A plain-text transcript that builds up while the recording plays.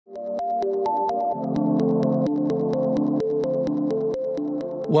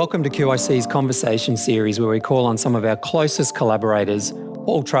Welcome to QIC's Conversation series, where we call on some of our closest collaborators,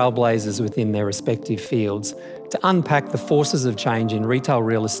 all trailblazers within their respective fields, to unpack the forces of change in retail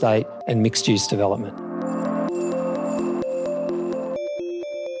real estate and mixed-use development.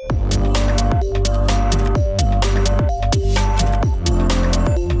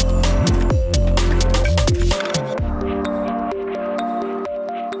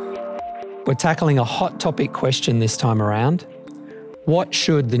 We're tackling a hot topic question this time around. What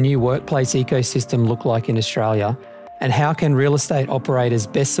should the new workplace ecosystem look like in Australia, and how can real estate operators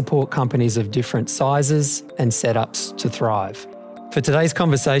best support companies of different sizes and setups to thrive? For today's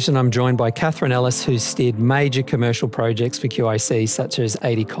conversation, I'm joined by Kathryn Ellis, who's steered major commercial projects for QIC, such as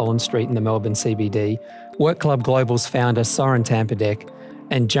 80 Collins Street in the Melbourne CBD, Work Club Global's founder, Soren Trampedach,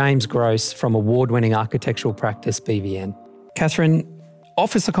 and James Grose from award-winning architectural practice, BVN. Kathryn,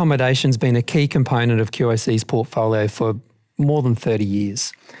 office accommodation's been a key component of QIC's portfolio for more than 30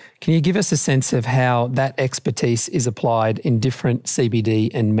 years. Can you give us a sense of how that expertise is applied in different CBD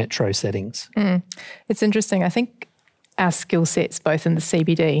and metro settings? It's interesting. I think our skill sets, both in the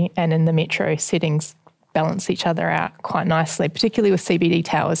CBD and in the metro settings, balance each other out quite nicely, particularly with CBD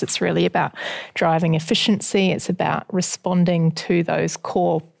towers. It's really about driving efficiency. It's about responding to those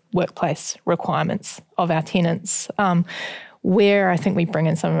core workplace requirements of our tenants. Where I think we bring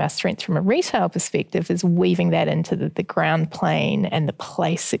in some of our strengths from a retail perspective is weaving that into the ground plane and the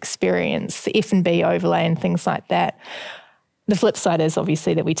place experience, the F&B overlay and things like that. The flip side is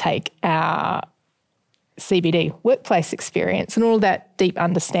obviously that we take our CBD workplace experience and all that deep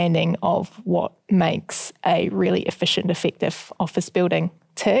understanding of what makes a really efficient, effective office building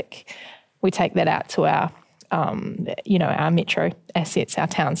tick. We take that out to our our metro assets, our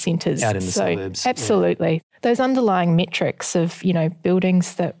town centres. Out in the suburbs. Absolutely. Yeah. Those underlying metrics of,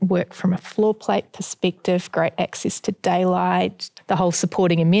 buildings that work from a floor plate perspective, great access to daylight, the whole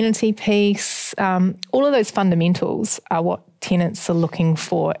supporting amenity piece, all of those fundamentals are what tenants are looking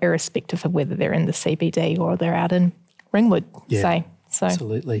for, irrespective of whether they're in the CBD or they're out in Ringwood, say. So.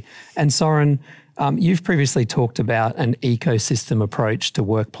 Absolutely. And Soren, you've previously talked about an ecosystem approach to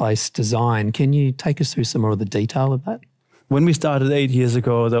workplace design. Can you take us through some more of the detail of that? When we started 8 years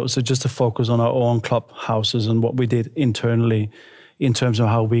ago, that was just a focus on our own clubhouses and what we did internally in terms of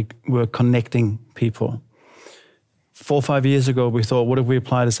how we were connecting people. 4 or 5 years ago, we thought, what if we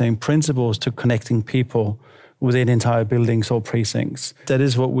apply the same principles to connecting people within entire buildings or precincts? That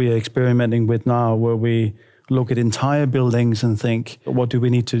is what we are experimenting with now, where we look at entire buildings and think, what do we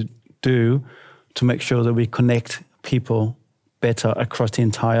need to do to make sure that we connect people better across the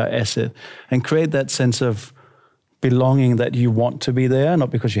entire asset and create that sense of belonging that you want to be there,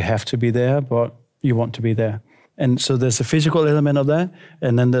 not because you have to be there, but you want to be there. And so there's a physical element of that,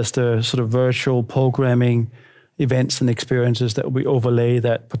 and then there's the sort of virtual programming events and experiences that we overlay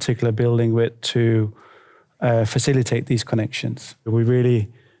that particular building with to facilitate these connections. We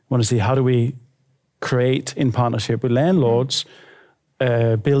really want to see how do we create, in partnership with landlords,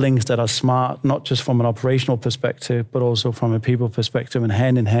 buildings that are smart, not just from an operational perspective, but also from a people perspective, and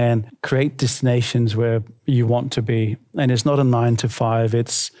hand in hand, create destinations where you want to be. And it's not a 9 to 5,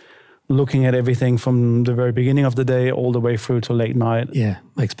 it's looking at everything from the very beginning of the day all the way through to late night. Yeah,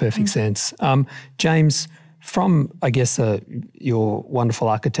 makes perfect sense. James, from, I guess, your wonderful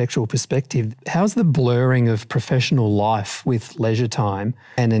architectural perspective, how's the blurring of professional life with leisure time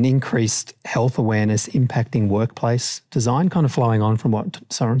and an increased health awareness impacting workplace design, kind of flowing on from what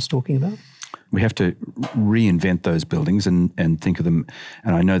Soren's talking about? We have to reinvent those buildings and think of them,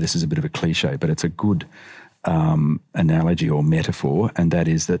 and I know this is a bit of a cliche, but it's a good analogy or metaphor, and that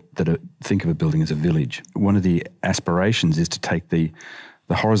is that think of a building as a village. One of the aspirations is to take the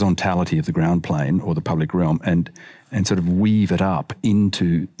horizontality of the ground plane or the public realm and sort of weave it up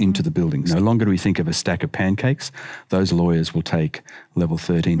into the buildings. No longer do we think of a stack of pancakes. Those lawyers will take level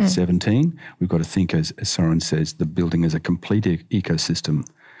 13 to 17. We've got to think, as Soren says, the building is a complete ecosystem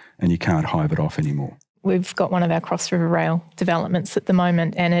and you can't hive it off anymore. We've got one of our Cross River Rail developments at the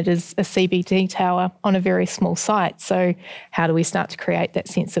moment, and it is a CBD tower on a very small site. So how do we start to create that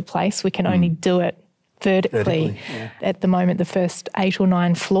sense of place? We can only do it vertically. At the moment, the first 8 or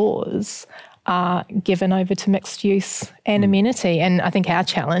 9 floors are given over to mixed use and amenity. And I think our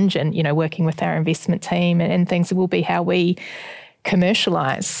challenge, and working with our investment team and things, will be how we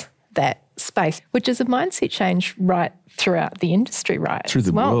commercialise that space, which is a mindset change right throughout the industry, right? Through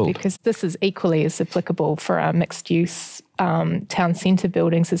the world. Because this is equally as applicable for our mixed use town centre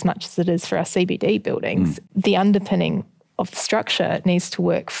buildings as much as it is for our CBD buildings. The underpinning of the structure needs to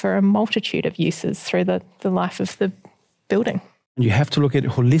work for a multitude of uses through the life of the building. You have to look at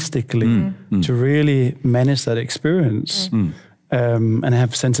it holistically to really manage that experience. and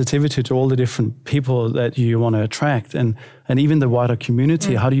have sensitivity to all the different people that you want to attract, and even the wider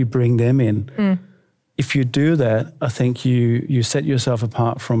community. How do you bring them in? If you do that, I think you set yourself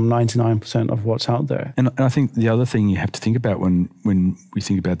apart from 99% of what's out there. And I think the other thing you have to think about when we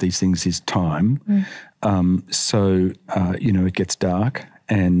think about these things is time. It gets dark,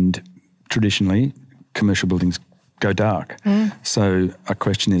 and traditionally commercial buildings go dark. So a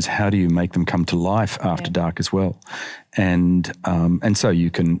question is, how do you make them come to life after dark as well? And so you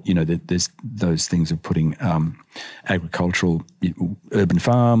can, there's those things of putting agricultural urban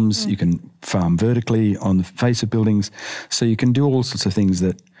farms. You can farm vertically on the face of buildings. So you can do all sorts of things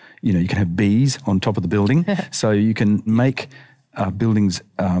that, you can have bees on top of the building. So you can make buildings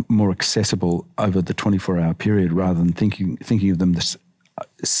more accessible over the 24-hour period rather than thinking of them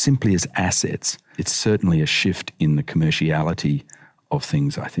simply as assets. It's certainly a shift in the commerciality of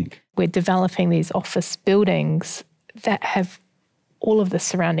things, I think. We're developing these office buildings that have all of the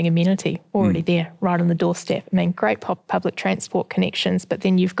surrounding amenity already there, right on the doorstep. I mean, great public transport connections, but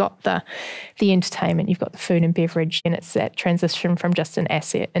then you've got the entertainment, you've got the food and beverage, and it's that transition from just an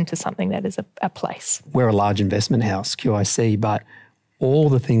asset into something that is a place. We're a large investment house, QIC, but all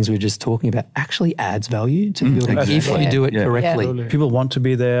the things we're just talking about actually adds value to the building if you do it correctly. Yeah. People want to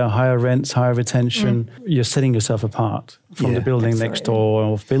be there, higher rents, higher retention. You're setting yourself apart from the building next door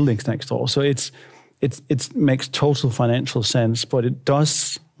or buildings next door. So it makes total financial sense, but it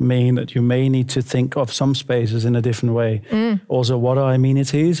does mean that you may need to think of some spaces in a different way. Also, what are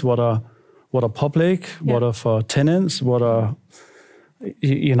amenities? What are public? What are for tenants? What are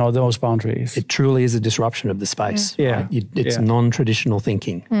those boundaries? It truly is a disruption of the space. Right? It's non-traditional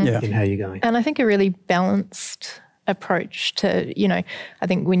thinking in how you're going. And I think a really balanced approach to, I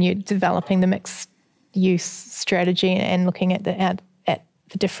think when you're developing the mixed use strategy and looking at the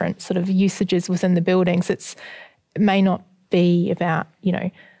different sort of usages within the buildings, it may not be about,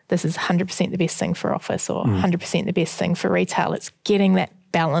 this is 100% the best thing for office or 100% the best thing for retail. It's getting that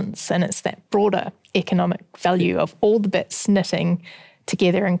balance, and it's that broader economic value of all the bits knitting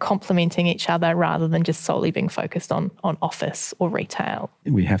together and complementing each other rather than just solely being focused on office or retail.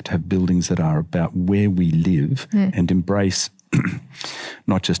 We have to have buildings that are about where we live and embrace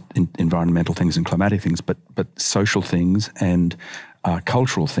not just environmental things and climatic things, but social things and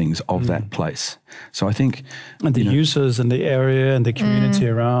cultural things of that place. So I think... And the users and the area and the community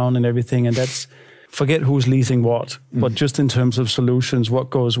around and everything, and that's... Forget who's leasing what, but just in terms of solutions, what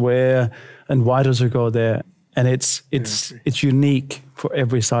goes where and why does it go there? And it's unique for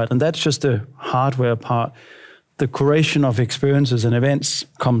every site. And that's just the hardware part. The curation of experiences and events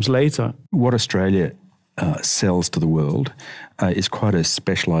comes later. What Australia sells to the world is quite a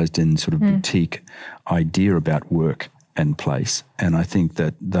specialised in sort of boutique idea about work and place. And I think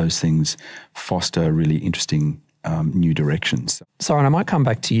that those things foster really interesting new directions. Soren, I might come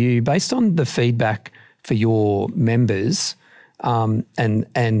back to you. Based on the feedback for your members and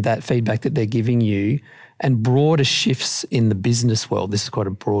that feedback that they're giving you and broader shifts in the business world, this is quite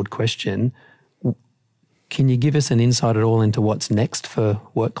a broad question, can you give us an insight at all into what's next for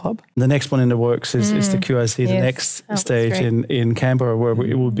Work Club? The next one in the works is the QIC, the next stage in Canberra, where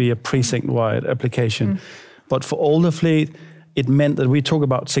it will be a precinct-wide application. But for older fleet, it meant that we talk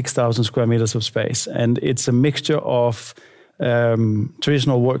about 6,000 square meters of space, and it's a mixture of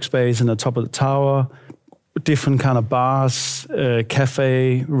traditional workspace in the top of the tower, different kind of bars,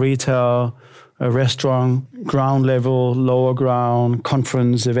 cafe, retail, a restaurant, ground level, lower ground,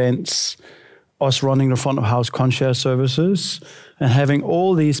 conference, events, us running the front of house concierge services, and having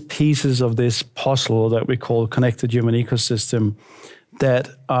all these pieces of this puzzle that we call connected human ecosystem that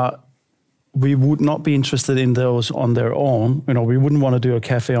are... We would not be interested in those on their own. We wouldn't want to do a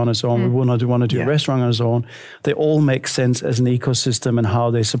cafe on its own. We wouldn't want to do a restaurant on its own. They all make sense as an ecosystem and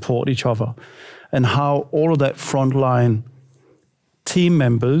how they support each other. And how all of that frontline team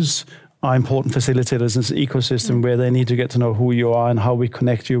members are important facilitators in this ecosystem where they need to get to know who you are and how we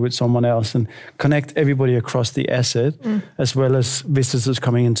connect you with someone else and connect everybody across the asset as well as visitors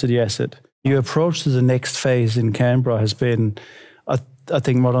coming into the asset. Your approach to the next phase in Canberra has been... I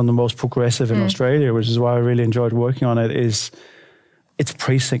think one of the most progressive in Australia, which is why I really enjoyed working on it, is it's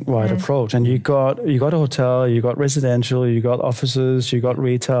precinct-wide approach. And you got a hotel, you got residential, you got offices, you got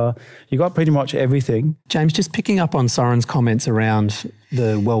retail, you got pretty much everything. James, just picking up on Soren's comments around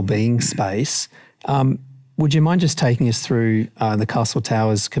the wellbeing space, would you mind just taking us through the Castle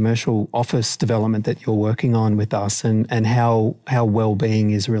Towers commercial office development that you're working on with us and how wellbeing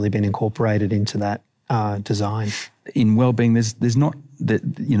has really been incorporated into that design? In wellbeing, there's not that,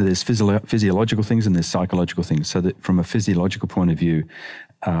 there's physiological things and there's psychological things. So that from a physiological point of view,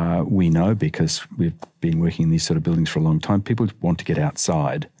 we know, because we've been working in these sort of buildings for a long time, people want to get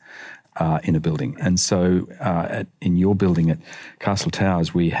outside in a building. And so in your building at Castle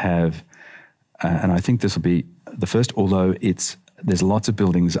Towers, we have, and I think this will be the first, although there's lots of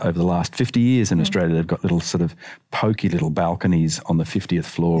buildings over the last 50 years in Australia, they've got little sort of pokey little balconies on the 50th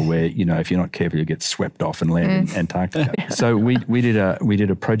floor where, you know, if you're not careful, you get swept off and land in Antarctica. So we did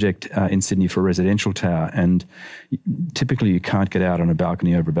a project in Sydney for a residential tower, and typically you can't get out on a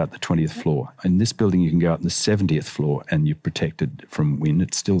balcony over about the 20th floor. In this building, you can go out on the 70th floor and you're protected from wind.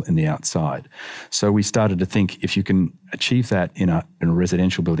 It's still in the outside. So we started to think, if you can achieve that in a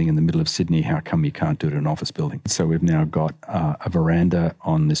residential building in the middle of Sydney, how come you can't do it in an office building? So we've now got a veranda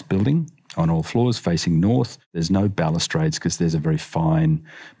on this building on all floors facing north. There's no balustrades because there's a very fine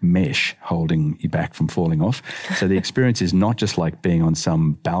mesh holding you back from falling off. So the experience is not just like being on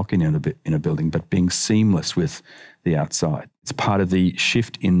some balcony in a building, but being seamless with the outside. It's part of the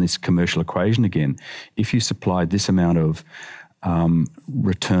shift in this commercial equation again. If you supply this amount of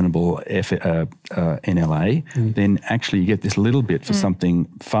returnable NLA, then actually you get this little bit for something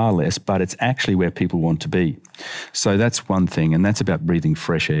far less, but it's actually where people want to be. So that's one thing, and that's about breathing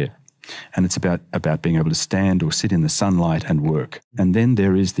fresh air. And it's about being able to stand or sit in the sunlight and work. And then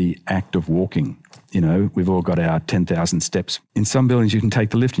there is the act of walking. You know, we've all got our 10,000 steps. In some buildings, you can take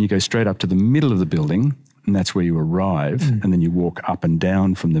the lift and you go straight up to the middle of the building, and that's where you arrive, and then you walk up and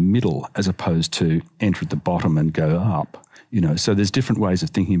down from the middle, as opposed to enter at the bottom and go up. You know, so there's different ways of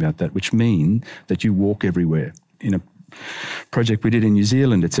thinking about that, which mean that you walk everywhere. In a project we did in New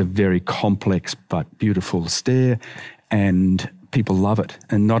Zealand, it's a very complex but beautiful stair, and people love it.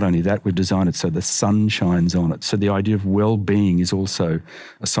 And not only that, we've designed it so the sun shines on it. So the idea of well-being is also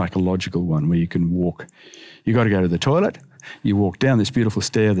a psychological one, where you can walk. You got to go to the toilet, you walk down this beautiful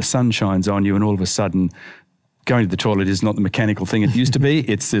stair, the sun shines on you, and all of a sudden going to the toilet is not the mechanical thing it used to be.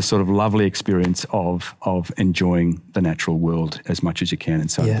 It's this sort of lovely experience of enjoying the natural world as much as you can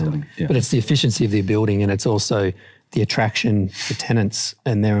inside the building. Yeah. But it's the efficiency of the building, and it's also the attraction for tenants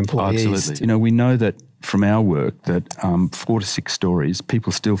and their employees. Absolutely. You know, we know that from our work that 4 to 6 stories,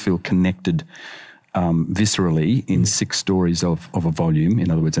 people still feel connected viscerally in 6 stories of a volume,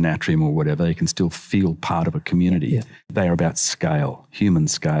 in other words, an atrium or whatever. They can still feel part of a community. Yeah. They are about scale, human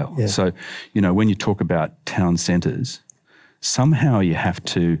scale. Yeah. So, you know, when you talk about town centres, somehow you have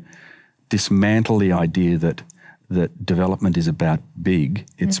to dismantle the idea that development is about big.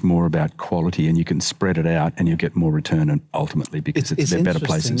 It's more about quality, and you can spread it out and you get more return, and ultimately because they're better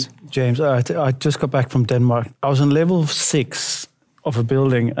places. James, I just got back from Denmark. I was on level 6 of a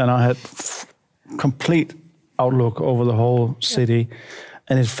building, and I had complete outlook over the whole city,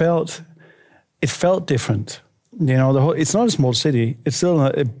 and it felt different. You know, it's not a small city. It's still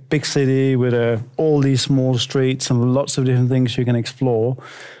a big city with all these small streets and lots of different things you can explore,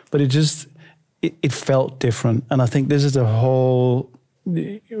 but it felt different. And I think this is the whole.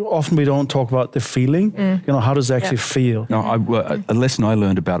 Often we don't talk about the feeling. You know, how does it actually feel? No, a lesson I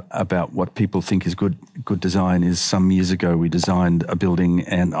learned about what people think is good design is, some years ago we designed a building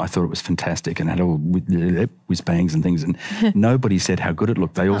and I thought it was fantastic and had all whiz bangs and things, and nobody said how good it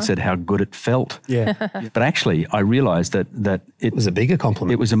looked. They all said how good it felt. Yeah. But actually, I realised that it was a bigger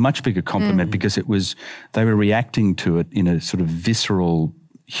compliment. It was a much bigger compliment because they were reacting to it in a sort of visceral,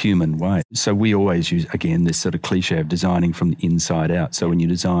 human way. So we always use, again, this sort of cliche of designing from the inside out. So when you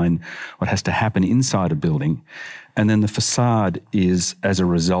design what has to happen inside a building, and then the facade is as a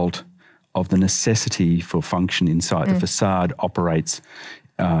result of the necessity for function inside. The facade operates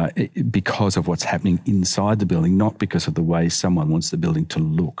because of what's happening inside the building, not because of the way someone wants the building to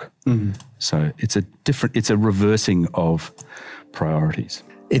look. So it's a reversing of priorities.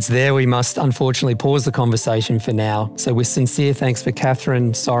 It's there we must unfortunately pause the conversation for now. So with sincere thanks for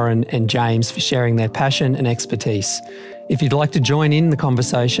Kathryn, Soren and James for sharing their passion and expertise. If you'd like to join in the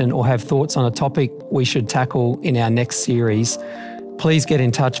conversation or have thoughts on a topic we should tackle in our next series, please get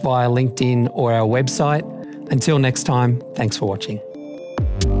in touch via LinkedIn or our website. Until next time, thanks for watching.